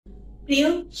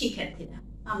প্রিয় শিক্ষার্থীরা,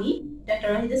 আমি ডাক্তার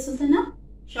রাহিদা সুলতানা,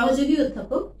 সহযোগী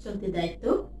অধ্যাপক, চলতি দায়িত্ব,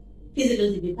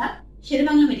 ফিজিওলজি বিভাগ,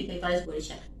 শেরেবাংলা মেডিকেল কলেজ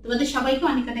বরিশাল। তোমাদের সবাইকে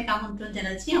অনেক অনেক আমন্ত্রণ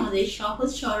জানাচ্ছি আমাদের সহজ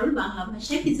সরল বাংলা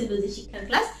ভাষায় ফিজিওলজি শিক্ষার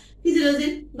ক্লাস,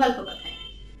 ফিজিওলজির গল্প কথায়।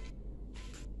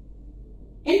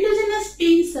 Endogenous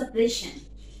pain suppression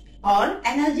or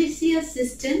analgesic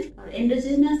system or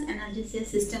endogenous analgesic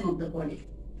system of the body,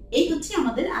 এই হচ্ছে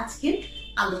আমাদের আজকের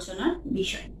আলোচনার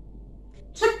বিষয়।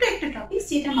 ছোট্ট একটা টপিক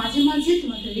যেটা মাঝে মাঝে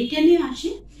তোমাদের রিটেনে আসে,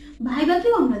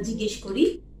 ভাইবাতেও আমরা জিজ্ঞেস করি,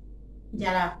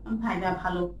 যারা ভাইবা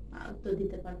ভালো উত্তর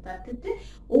দিতে পারে তার ক্ষেত্রে।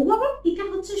 ওভারঅল এটা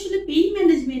হচ্ছে আসলে পেইন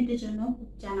ম্যানেজমেন্টের জন্য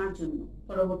জানার জন্য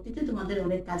পরবর্তীতে তোমাদের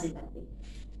অনেক কাজে লাগবে।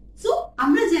 সো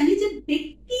আমরা জানি যে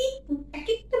এক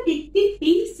একটা ব্যক্তির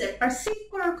পেইন পারসিভ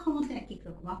করার ক্ষমতা এক এক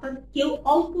রকম, অর্থাৎ কেউ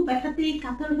অল্প ব্যথাতে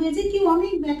কাতর হয়ে যায়, কেউ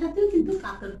অনেক ব্যথাতেও কিন্তু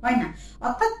কাতর হয় না,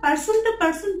 অর্থাৎ পার্সন টু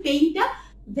পার্সন পেইনটা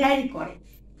ভ্যারি করে।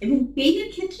 এবং পেইনের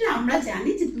ক্ষেত্রে আমরা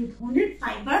জানি যে দুই ধরনের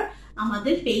ফাইবার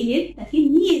আমাদের পেইনের তাকে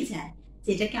নিয়ে যায়,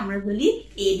 যেটাকে আমরা বলি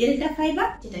এ ডেল্টা ফাইবার,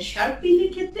 যেটা শার্প পেইনের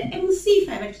ক্ষেত্রে, এবং সি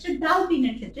ফাইবার, যেটা ডাল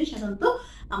পেইনের ক্ষেত্রে সাধারণত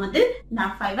আমাদের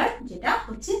নার্ভ ফাইবার, যেটা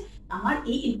হচ্ছে আমার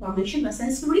এই ইনফরমেশন বা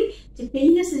সেন্সরি যে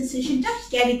পেইনের সেন্সেশনটা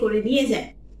ক্যারি করে নিয়ে যায়।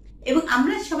 এবং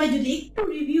আমরা সবাই যদি একটু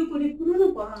রিভিউ করি পুরোনো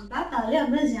পড়াটা, তাহলে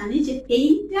আমরা জানি যে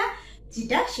পেইনটা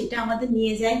যেটা সেটা আমাদের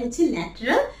নিয়ে যায় হচ্ছে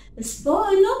ল্যাটারাল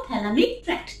স্পোনোথ্যালামিক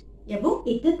ট্র্যাক্ট, এবং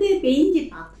এটাতে পেইন যে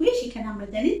পাথওয়ে সেখানে আমরা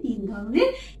জানি 3 ধরনের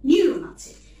নিউরন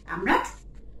আছে। আমরা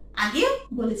আগে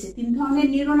বলেছি 3 ধরনের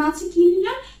নিউরন আছে। কি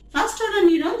নিউরন? ফার্স্ট অর্ডার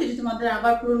নিউরন, যদি তোমাদের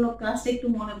আবার পুরোনো ক্লাসে একটু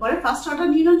মনে পড়ে, ফার্স্ট অর্ডার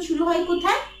নিউরন শুরু হয়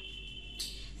কোথায়?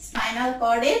 স্পাইনাল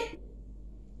কর্ডে।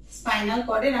 স্পাইনাল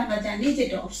কর্ডের আমরা জানি যে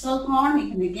ডরসাল হর্ন,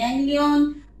 এখানে গ্যাংলিয়ন,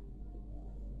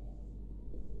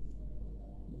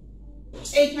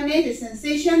 এইখানে যে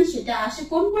সেন্সেশন সেটা আসে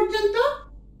কোন পর্যন্ত?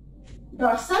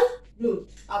 Dorsal root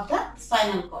of the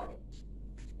spinal cord,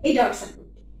 এই ডরসাল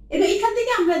রুট। এবং এখান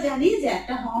থেকে আমরা জানি যে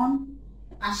একটা হর্ন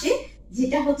আসে,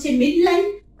 যেটা হচ্ছে মিড লাইন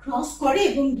ক্রস করে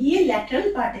এবং গিয়ে ল্যাটারাল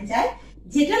পার্টে যায়,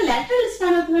 যেটা ল্যাটারাল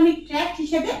স্পাইনোথ্যালামিক ট্র্যাক্ট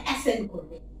হিসেবে অ্যাসেন্ড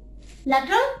করবে।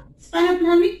 ল্যাটারাল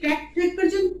স্পাইনোথ্যালামিক ট্র্যাক্ট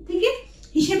পর্যন্ত থেকে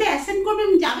হিসেবে অ্যাসেন্ড করবে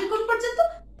এবং যাবে কোন পর্যন্ত?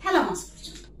 থ্যালামাস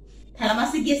পর্যন্ত।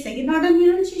 থ্যালামাসে গিয়ে সেকেন্ড অর্ডার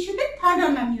নিউরন শেষ হবে, থার্ড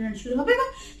অর্ডার নিউরন শুরু হবে, এবং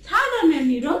থার্ড অর্ডার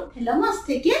নিউরন থ্যালামাস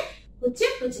থেকে হচ্ছে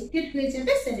প্রজেক্টেড হয়ে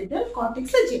যাবে সেরিব্রাল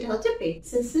কর্টেক্সে, যেটা হচ্ছে পেইন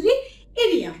সেন্সরি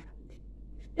এরিয়া।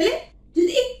 তাহলে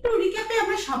যদি একটু রিক্যাপে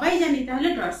আমরা সবাই জানি, তাহলে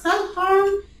ডরসাল হর্ন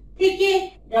থেকে,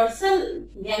 ডরসাল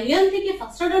গ্যাংলিয়ন থেকে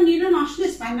ফার্স্ট অর্ডার নিউরন আসলে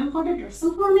স্পাইনাল কর্ডে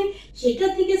ডরসাল হর্নে, সেটা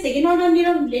থেকে second order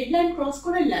neuron blade line cross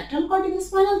করে ল্যাটারাল কর্টেক্স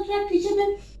স্পাইনাল ট্র্যাক্ট হিসেবে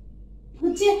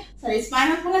হচ্ছে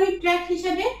স্পাইনোথ্যালামিক ট্র্যাক্ট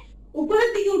হিসেবে উপরের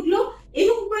দিকে উঠলো,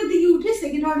 এবং উপরের দিকে উঠে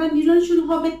সেকেন্ড অর্ডার নিউরন শুরু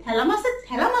হবে থ্যালামাসে।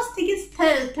 থ্যালামাস থেকে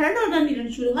থার্ড অর্ডার নিউরন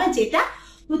শুরু হয়, যেটা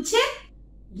হচ্ছে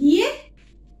গিয়ে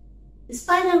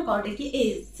স্পাইনাল কর্ডে গিয়ে এই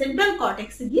সেরিব্রাল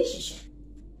কর্টেক্সে গিয়ে শেষ হয়।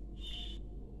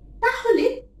 তাহলে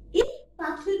এই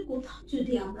পাথওয়ের কোথাও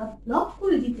যদি আমরা ব্লক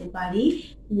করে দিতে পারি,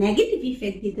 নেগেটিভ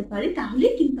ইফেক্ট দিতে পারি, তাহলে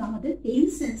কিন্তু আমাদের পেইন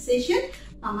সেন্সেশন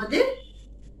আমাদের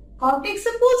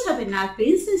কর্টেক্সে পৌঁছাবে না।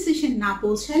 পেইন সেন্সেশন না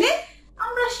পৌঁছালে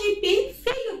আমরা সেই পেইন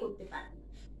ফিলও করতে পারি।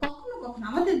 কখনো কখনো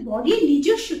আমাদের বডির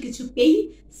নিজস্ব কিছু পেইন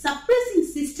সাপ্রেসিং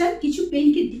সিস্টেম কিছু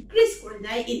পেইনকে ডিক্রিজ করে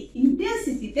দেয় এর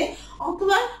ইন্টেন্সিটিতে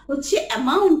অথবা হচ্ছে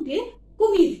অ্যামাউন্টে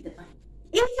কমিয়ে দিতে পারে।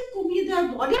 এই যে কমিয়ে দেওয়ার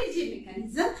বডির যে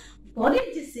মেকানিজম, বডির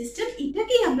যে সিস্টেম,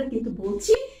 এটাকেই আমরা কিন্তু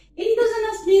বলছি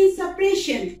এন্ডোজেনাস পেইন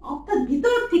সাপ্রেশন, অর্থাৎ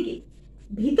ভিতর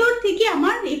থেকে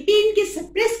আমার এই পেইনকে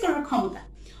সাপ্রেস করার ক্ষমতা।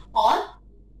 Or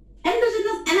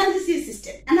endogenous analgesic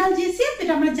system, analgesic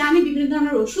যেটা আমরা জানি বিভিন্ন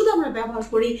ধরনের ওষুধ আমরা ব্যবহার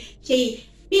করি সেই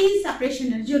পেইন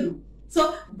সাপ্রেশনের জন্য। সো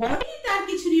বডি তার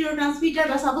কিছু নিউরোট্রান্সমিটার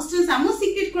বা সাবস্টেন্স এমন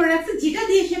সিক্রেট করে রাখছে যেটা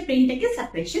দিয়ে সে পেইনটাকে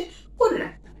সাপ্রেশন করে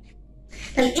রাখতে পারে।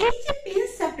 তাহলে এই যে পেইন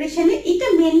সাপ্রেশনে এটা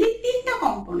মেইনলি 3টা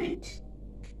কম্পোনেন্ট।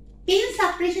 পেইন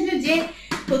সাপ্রেশনের যে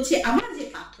হচ্ছে আমার যে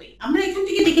পাথওয়ে, আমরা এখান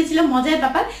থেকে দেখেছিলাম মজার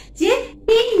ব্যাপার যে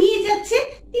পেইন নিয়ে যাচ্ছে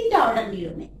 3টা অর্ডার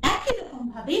নিউরনে, একই রকম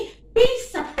ভাবে পেইন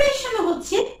সাপ্রেশনও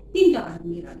হচ্ছে 3টা অর্ডার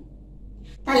নিউরনে।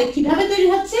 তাহলে কিভাবে তৈরি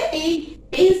হচ্ছে এই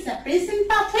পেইন সাপ্রেশন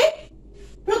পাথওয়ে?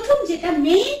 প্রথম যেটা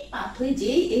মেইন পাথওয়ে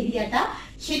যে এরিয়াটা,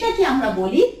 সেটাকে আমরা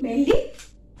বলি মেইনলি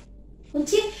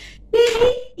হচ্ছে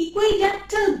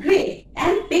periiqueductal gray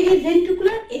and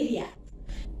periventricular area.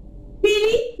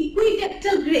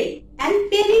 Periiqueductal gray and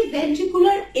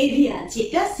periventricular area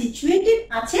যেটা সিচুয়েটেড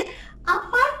আছে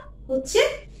আপার হচ্ছে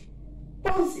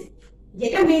পন্সে,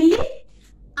 যেটা মেইনলি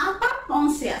আপার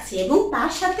পন্সে আছে, এবং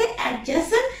তার সাথে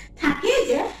অ্যাডজাসেন্ট থাকে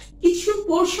যে কিছু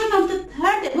পোরশন অফ দ্য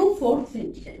থার্ড এবং ফোর্থ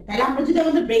ভেন্ট্রিকল। তাহলে আমরা যদি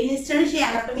আমাদের ব্রেইন স্ট্রাকচার সেই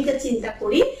অ্যানাটমিটা চিন্তা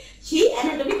করি, সেই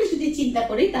অ্যানাটমিটা যদি চিন্তা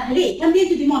করি, তাহলে এখান দিয়ে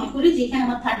যদি মনে করি যে এখানে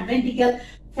আমার থার্ড ভেন্ট্রিকল,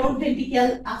 ফোর্থ ভেন্ট্রিকল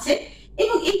আছে,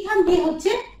 এবং এইখান দিয়ে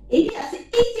হচ্ছে এইটি আছে,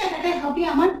 এই জায়গাটায় হবে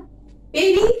আমার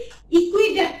পেরি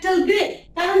ইকুইডাক্টাল গ্রে,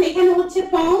 কারণ এখানে হচ্ছে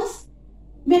পন্স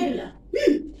মেডুলা।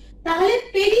 তাহলে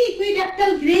পেরি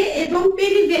ইকুইডাক্টাল গ্রে এবং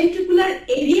periventricular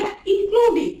area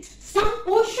including some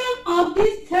portion of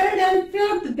this third and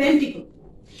fourth ventricle,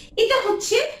 এটা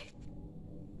হচ্ছে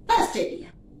ফার্স্ট এরিয়া।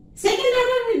 সেকেন্ড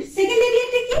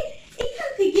এরিয়াটা কি? এখান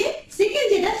থেকে সেকেন্ড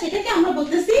যেটা, সেটাকে আমরা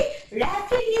বলতেছি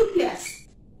রাফি নিউক্লিয়াস।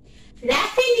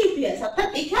 রাফি নিউক্লিয়াস অর্থাৎ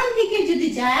এখান থেকে যদি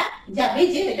যাবে,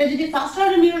 যে এটা যদি ফার্স্ট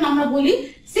অর্ডার নিউরন আমরা বলি,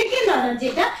 সেকেন্ড অর্ডার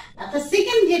যেটা অর্থাৎ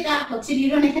সেকেন্ড যেটা হচ্ছে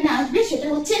নিউরন এখানে আসবে, সেটা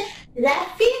হচ্ছে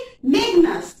Rafi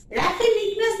Magnus. Rafi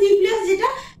Magnus nucleus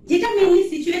যেটা মেইনলি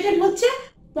সিচুয়েটেড হচ্ছে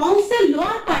পন্সের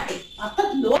লোয়ার পার্টে, অর্থাৎ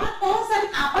lower ponds and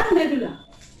upper medulla.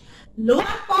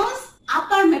 Lower ponds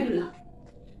upper medulla,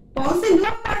 পন্সের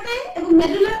lower পার্টে এবং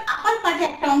মেডুলার আপার পার্টে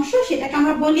একটা অংশ, সেটাকে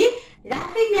আমরা বলি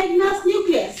রাফি ম্যাগনাস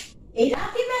নিউক্লিয়াস। এই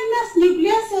রাফি ম্যাগনাস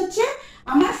নিউক্লিয়াস হচ্ছে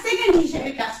আমার সেকেন্ড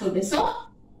হিসেবে কাজ করবে। সো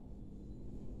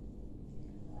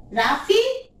রাফি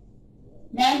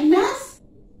ম্যাগনাস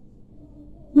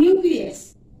নিউক্লিয়াস,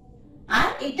 আর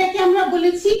এটাকে আমরা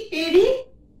বলেছি পেরি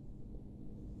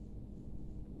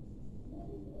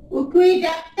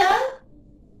ইকুইডাক্টাল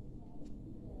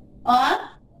or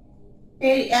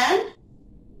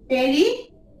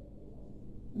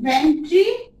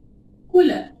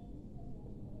periventricular,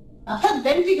 অর্থাৎ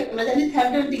ভেন্ট্রিকল, আমরা জানি third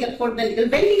ventricle, fourth ventricle,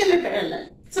 ভেন্ট্রিকলের parallel.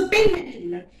 So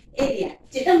periventricular area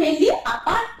যেটা মেইনলি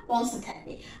আপার পন্সে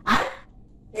থাকবে, আর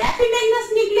রাফি ম্যাগনাস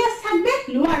নিউক্লিয়াস থাকবে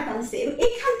লোয়ার পন্সে।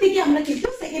 এখান থেকে আমরা কিন্তু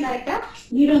সেকেন্ড আরেকটা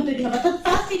নিউরন তৈরি হবে, অর্থাৎ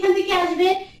ফার্স্ট এখান থেকে আসবে,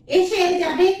 এসে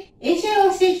যাবে, এসে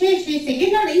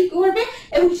সেকেন্ড অর্ডার করবে,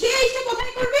 এবং সে এসে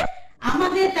কোথায় করবে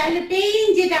আমাদের, তাহলে পেইন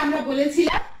যেটা আমরা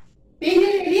বলেছিলাম,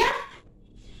 পেইনের area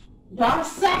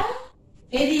dorsal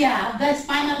area of the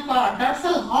spinal cord,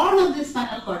 dorsal horn of the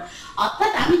spinal cord।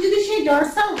 অর্থাৎ আমি যদি সেই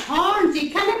dorsal horn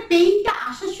যেখানে পেইনটা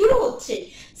আসা শুরু হচ্ছে,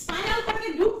 স্পাইনাল কর্ডে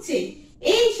ঢুকছে,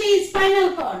 এই সেই স্পাইনাল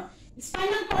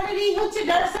কর্ডের এই হচ্ছে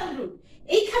dorsal root,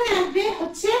 এইখানে আসবে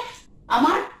হচ্ছে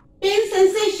আমার পেইন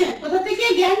সেন্সেশন কোথা থেকে?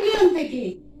 গ্যাংলিয়ন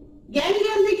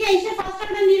থেকে এসে ফার্স্ট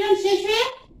অর্ডার নিউরন শেষ হয়ে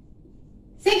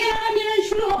সেকেন্ড অর্ডার নিউরন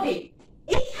শুরু হবে।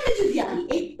 এইখানে যদি আমি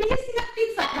এই প্রিসিনাপটিক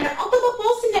ফাইবার অথবা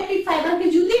পোস্টসিনাপটিক ফাইবারকে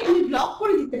যদি আমি ব্লক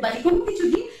করে দিতে পারি কোনো কিছু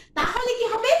দিয়ে, তাহলে কি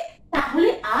হবে? তাহলে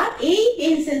আর এই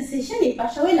পেইন সেন্সেশন এই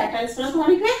পাশে হয়ে ল্যাটারাল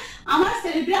সেরোটোনিক হয়ে আমার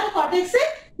সেরিব্রাল কর্টেক্সে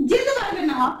যেতে পারবে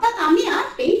না, অর্থাৎ আমি আর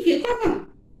পেইন ফিল করব না।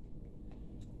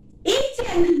 এই যে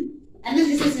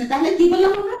অ্যানালিসিস, তাহলে কি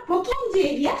বললাম আমরা? প্রথম যে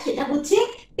এরিয়া সেটা হচ্ছে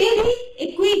peri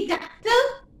ইকুইডাক্টাল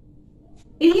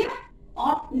area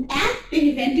and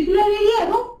periventricular area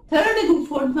এবং থার্ড এবং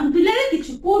ফোর্থ ভেন্ট্রিকুলারের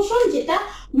কিছু পোরশন যেটা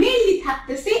মেইনলি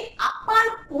থাকতেছে আপার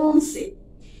পন্সে।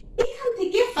 এখান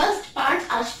থেকে ফার্স্ট পার্ট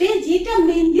আসবে যেটা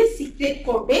মেইনলি সিক্রেট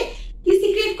করবে। কি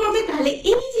সিক্রেট করবে? তাহলে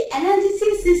এই যে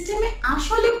অ্যানালজেসিস সিস্টেমে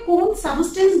আসলে কোন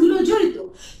সাবস্টেন্স গুলো জড়িত,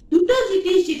 দুটো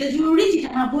জিনিস যেটা জরুরি, যেটা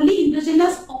আমরা বলি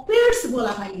ইন্ডোজেনাস অপিওয়েডস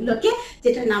বলা হয় এগুলোকে,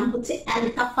 যেটার নাম হচ্ছে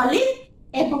এনকেফালিন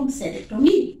এবং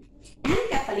সেরোটোনিন।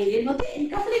 এনকেফালিন এর মধ্যে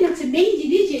এনকেফালিন হচ্ছে মেইন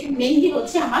জিনিস, যেটা মেইনলি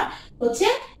হচ্ছে আমার হচ্ছে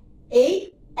এই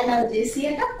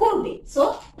অ্যানালজেসিয়াটা করবে। So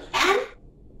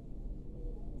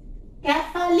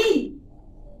এনকেফালিন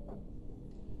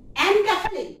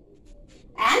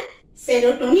and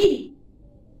serotonin,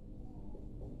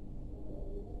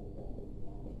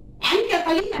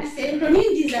 enkephaline and serotonin,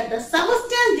 these are the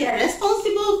substances, they are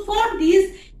responsible for these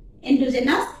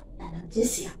endogenous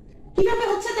analgesia। কিভাবে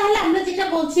হচ্ছে? তাহলে আমরা যেটা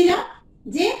বলছিলাম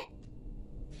যে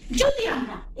যদি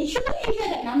আমরা এই সময় এই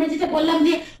জায়গায় আমরা যেটা বললাম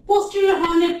যে পোস্টেরিয়র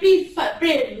হর্নের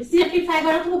সিনাপটিক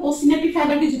ফাইবার অথবা পোস্টসিনাপটিক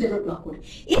ফাইবারকে যদি আমরা ব্লক করি,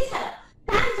 এছাড়া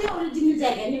তার যে অরিজিনাল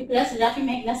জায়গা নিউক্লিয়াস রাফি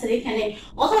ম্যাগনাসের এখানে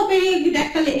অথবা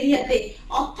পেরিডাক্টাল এরিয়াতে,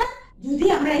 অর্থাৎ যদি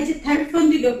আমরা এই যে থার্ড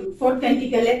ভেন্ট্রিকল ফোর্থ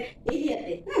ভেন্ট্রিকলের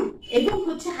এরিয়াতে এবং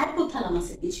হচ্ছে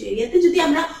হাইপোথ্যালামাসের কিছু এরিয়াতে যদি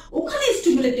আমরা ওখানে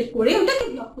স্টিমুলেটেড করে ওটাকে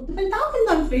ব্লক করতে পারি, তাও কিন্তু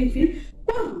আমি পেইন ফিল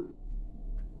করব না।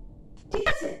 ঠিক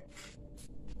আছে,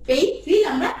 পেইন ফিল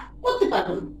আমরা করতে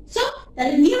পারবো না। সো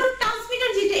তাহলে নিউরো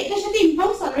ট্রান্সমিটার যেটা এটার সাথে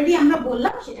ইনভলভস অলরেডি আমরা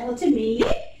বললাম, সেটা হচ্ছে মেইনলি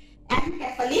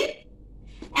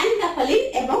এনকেফালিন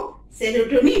এবং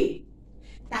সেরোটোনিন।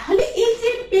 তাহলে এই যে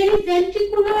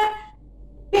পেরিভেন্ট্রিকুলার,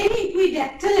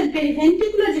 পেরিকুইডাক্টাল এন্ড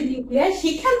পেরিভেন্ট্রিকুলার যে নিউক্লিয়াস,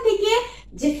 সেখান থেকে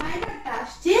যে ফাইবারটা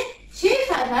আসছে সেই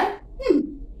ফাইবার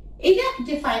এটা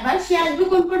যে ফাইবার সে আসবে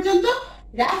কোন পর্যন্ত?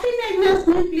 রাফি ম্যাগনাস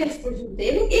নিউক্লিয়াস পর্যন্ত।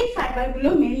 এবং এই ফাইবারগুলো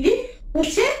মেইনলি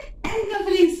হচ্ছে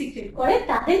এনকেফালিন সিক্রেট করে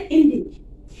তাদের এন্ডিং।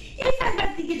 এই ফাইবার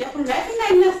থেকে যখন রাফি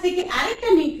ম্যাগনাস থেকে আরেকটা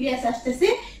নিউক্লিয়াস আসতেছে,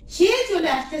 সে চলে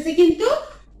আসতেছে কিন্তু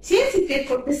সে সিক্রেট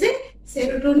করতেছে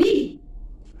সেরোটোনিন।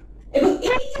 এবং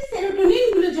এই যে সেরোটোনিন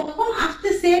গুলো যখন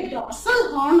আসতেছে dorsal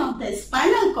horn of the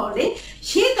spinal কর্ডে,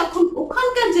 সে তখন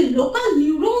ওখানকার যে লোকাল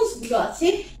নিউরনস গুলো আছে,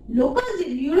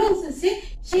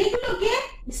 সেগুলোকে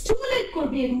স্টিমুলেট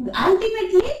করবে এবং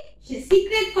আলটিমেটলি সে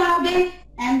সিক্রেট করাবে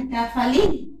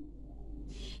এনকেফালিন।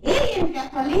 এই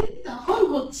এনকেফালিন তখন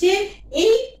হচ্ছে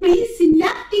এই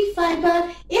প্রিসিন্যাপটিক ফাইবার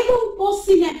এবং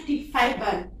পোস্টসিন্যাপটিক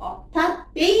ফাইবার, অর্থাৎ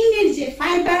পেইনের যে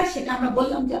ফাইবার সেটা আমরা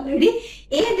বললাম যে অলরেডি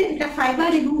এ ডেল্টা ফাইবার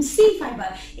এবং সি ফাইবার,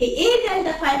 এই এ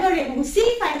ডেল্টা ফাইবার এবং সি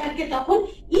ফাইবারকে তখন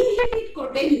ইনহিবিট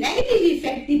করবে, নেগেটিভ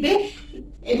ইফেক্ট দিবে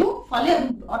এবং ফলে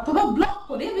অথবা ব্লক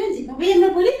করে, যেভাবে আমরা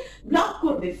বলি ব্লক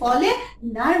করবে, ফলে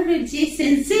নার্ভের যে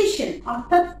সেন্সেশন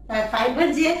অর্থাৎ ফাইবার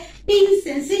যে পেইন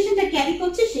সেন্সেশনটা ক্যারি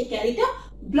করছে সেই ক্যারিটা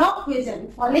ব্লক হয়ে যাবে,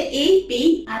 ফলে এই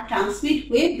পেইন আর ট্রান্সমিট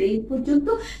হয়ে ব্রেইন পর্যন্ত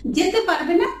যেতে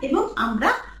পারবে না এবং আমরা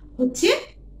হচ্ছে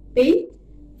পেইন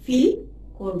ফিল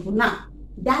করব না।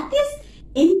 That is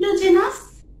endogenous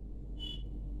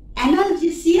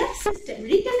analgesia system.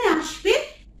 রিটেনে আসবে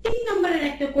 3 নম্বরের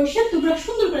একটা কোশ্চেন, তোমরা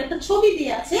সুন্দর করে একটা ছবি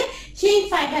দিয়ে আছে, সেই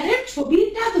ফাইবারের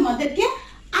ছবিটা তোমাদেরকে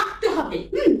আঁকতে হবে।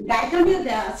 ডায়াগ্রামেও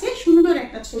দেওয়া আছে সুন্দর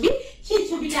একটা ছবি, সেই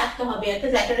ছবিটা আঁকতে হবে। একটা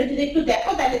জায়গাটা যদি একটু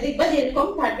দেখো তাহলে দেখবা যে এরকম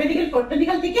থার্ড ভেন্ট্রিকল ফোর্থ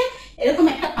ভেন্ট্রিকল থেকে এরকম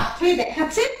একটা পাথওয়ে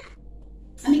দেখাচ্ছে।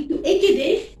 আমি একটু এঁকে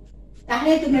দেই,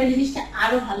 তাহলে তোমরা জিনিসটা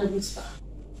আরো ভালো বুঝবা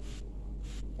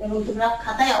এবং তোমরা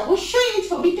খাতায় অবশ্যই এই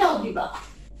ছবিটাও দিবা,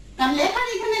 কারণ লেখার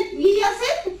এখানে আছে।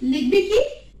 লিখবে কি?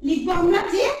 লিখবো আমরা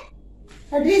যে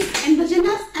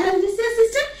endogenous analgesia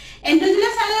system.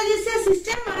 Endogenous analgesia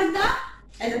system are the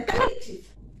as a collective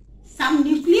some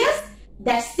nucleus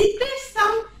that secretes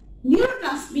some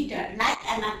neurotransmitter like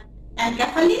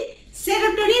enkephaline,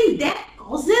 serotonin that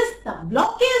causes the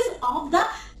blockage of the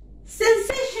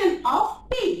sensation of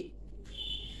pain.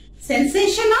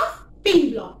 Sensation of pain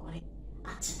block করে।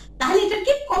 আচ্ছা, তাহলে এটা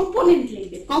কি component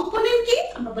লিখবে? Component কি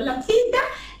আমরা বললাম তিনটা,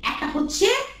 একটা হচ্ছে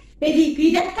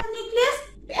periventricular nucleus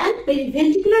and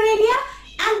periventricular area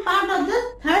and part of the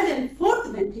third and fourth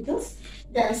ventricles.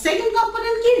 The second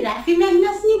component is Raphy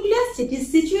Magnus nucleus, it is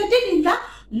situated in the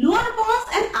lower pons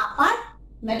and upper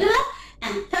medulla,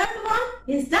 and third one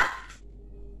is the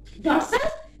dorsal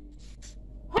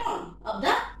horn of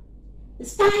the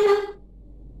spinal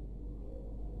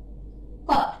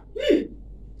cord.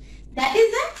 That is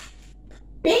the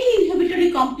pain inhibitory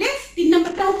complex. 3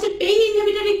 number টা হচ্ছে pain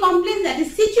inhibitory complex that is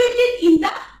situated in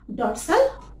the dorsal।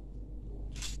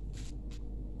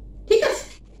 ঠিক আছে,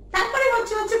 তারপরে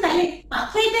হচ্ছে তাহলে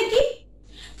পাথওয়েটা কি?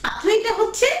 পাথওয়েটা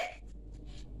হচ্ছে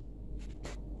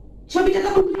ছবিটা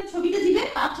তখন তুমি ছবিটা দিবে,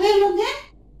 পাথওয়ের মধ্যে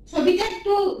ছবিটা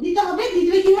একটু দিতে হবে।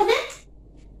 দিতে কি হবে?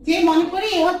 যে মনে করি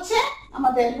এ হচ্ছে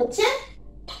আমাদের হচ্ছে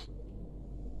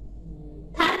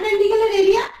থার্ড ভেন্ট্রিকুলার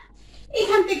এরিয়া,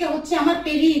 এখান থেকে হচ্ছে আমার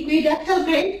পেরিকুইডাক্টাল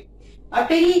grade R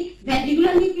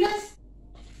periventricular nucleus,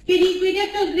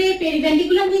 periaqueductal gray,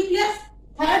 periventricular nucleus,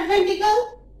 third ventricle,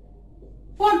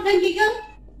 fourth ventricle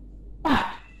part.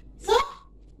 So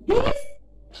this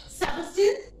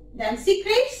substance then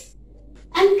secretes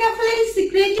enkephaline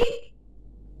secreting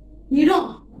neuron,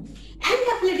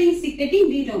 enkephaline secreting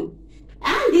neuron,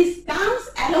 and this comes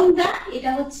along the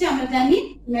এটা হচ্ছে আমরা জানি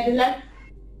medular,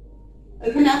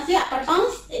 এখানে আছে upper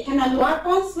pons, এখানে lower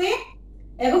pons হয়ে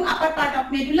এবং upper part of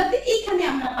medulla তে এইখানে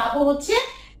আমরা পাবো হচ্ছে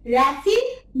Raphy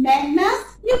Magnus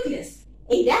nucleus।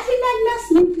 এই Raphy Magnus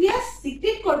nucleus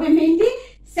সিক্রেট করবে মেইনলি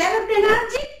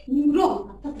সেরোটোনার্জিক নিউরন,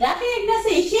 অর্থাৎ Raphy Magnus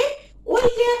এসে ওই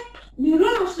যে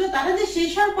নিউরন আসলো তারা যে শেষ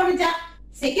হওয়ার পরে যা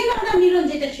সেকেন্ড অর্ডার নিউরন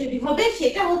যেটা তৈরি হবে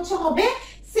সেটা হবে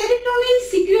সেরোটোনিন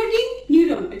সিক্রেটিং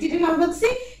নিউরন, যেটা নাম হচ্ছে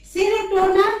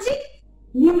সেরোটোনার্জিক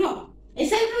নিউরন। এই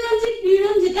সেরোটোনার্জিক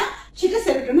নিউরন যেটা সেটা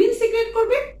সেরোটোনিন সিক্রেট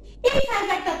করবে। এই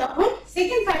ফাইবারটা তখন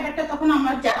সেকেন্ড ফাইবারটা তখন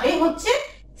আমরা যাবে হচ্ছে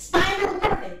স্পাইনাল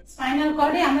কর্ডে। স্পাইনাল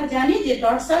কর্ডে আমরা জানি যে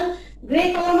ডরসাল গ্রে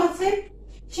কলাম আছে,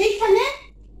 সেইখানে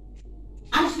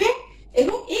আসবে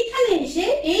এবং এইখানে এসে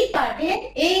এই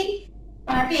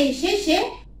পার্টে এসে সে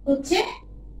হচ্ছে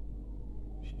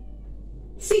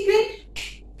সিক্রেট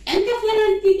এনকেফালিন,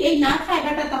 এই নার্ভ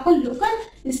ফাইবারটা তখন লোকাল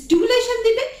স্টিমুলেশন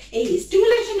দিবে। এই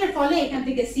স্টিমুলেশনের ফলে এখান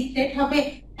থেকে সিক্রেট হবে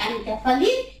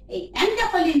এনকেফালিন। এই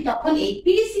এনকেফালিন তখন এই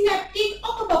প্রিসিন্যাপটিক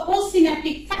অথবা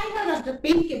postsynaptic fibre of the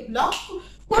পেইনকে block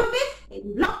করবে। এই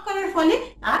ব্লক করার ফলে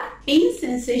আর পেইন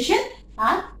সেন্সেশন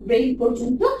আর ব্রেইন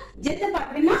পর্যন্ত যেতে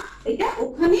পারবে না, এটা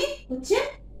ওখানে হচ্ছে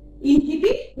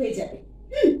ইনহিবিট হয়ে যাবে।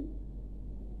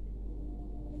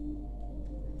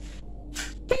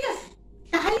 ঠিক আছে,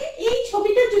 তাহলে এই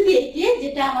ছবিটা যদি এঁকে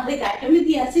যেটা আমাদের ডায়াগ্রামে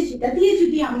দিয়ে আছে সেটা দিয়ে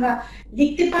যদি আমরা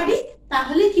লিখতে পারি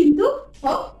তাহলে কিন্তু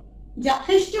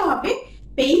যথেষ্ট হবে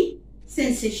পেইন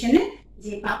সেন্সেশনের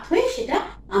যে পাথওয়ে সেটা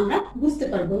আমরা বুঝতে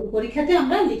পারবো, পরীক্ষাতে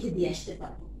আমরা লিখে দিয়ে আসতে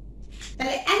পারবো।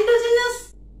 তাহলে এন্ডোজেনাস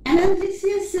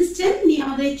অ্যানালজেসিয়া সিস্টেম নিয়ে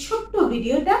আমাদের ছোট্ট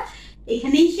ভিডিওটা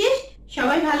এখানেই শেষ।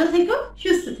 সবাই ভালো থেকো,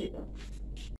 সুস্থ থেকো।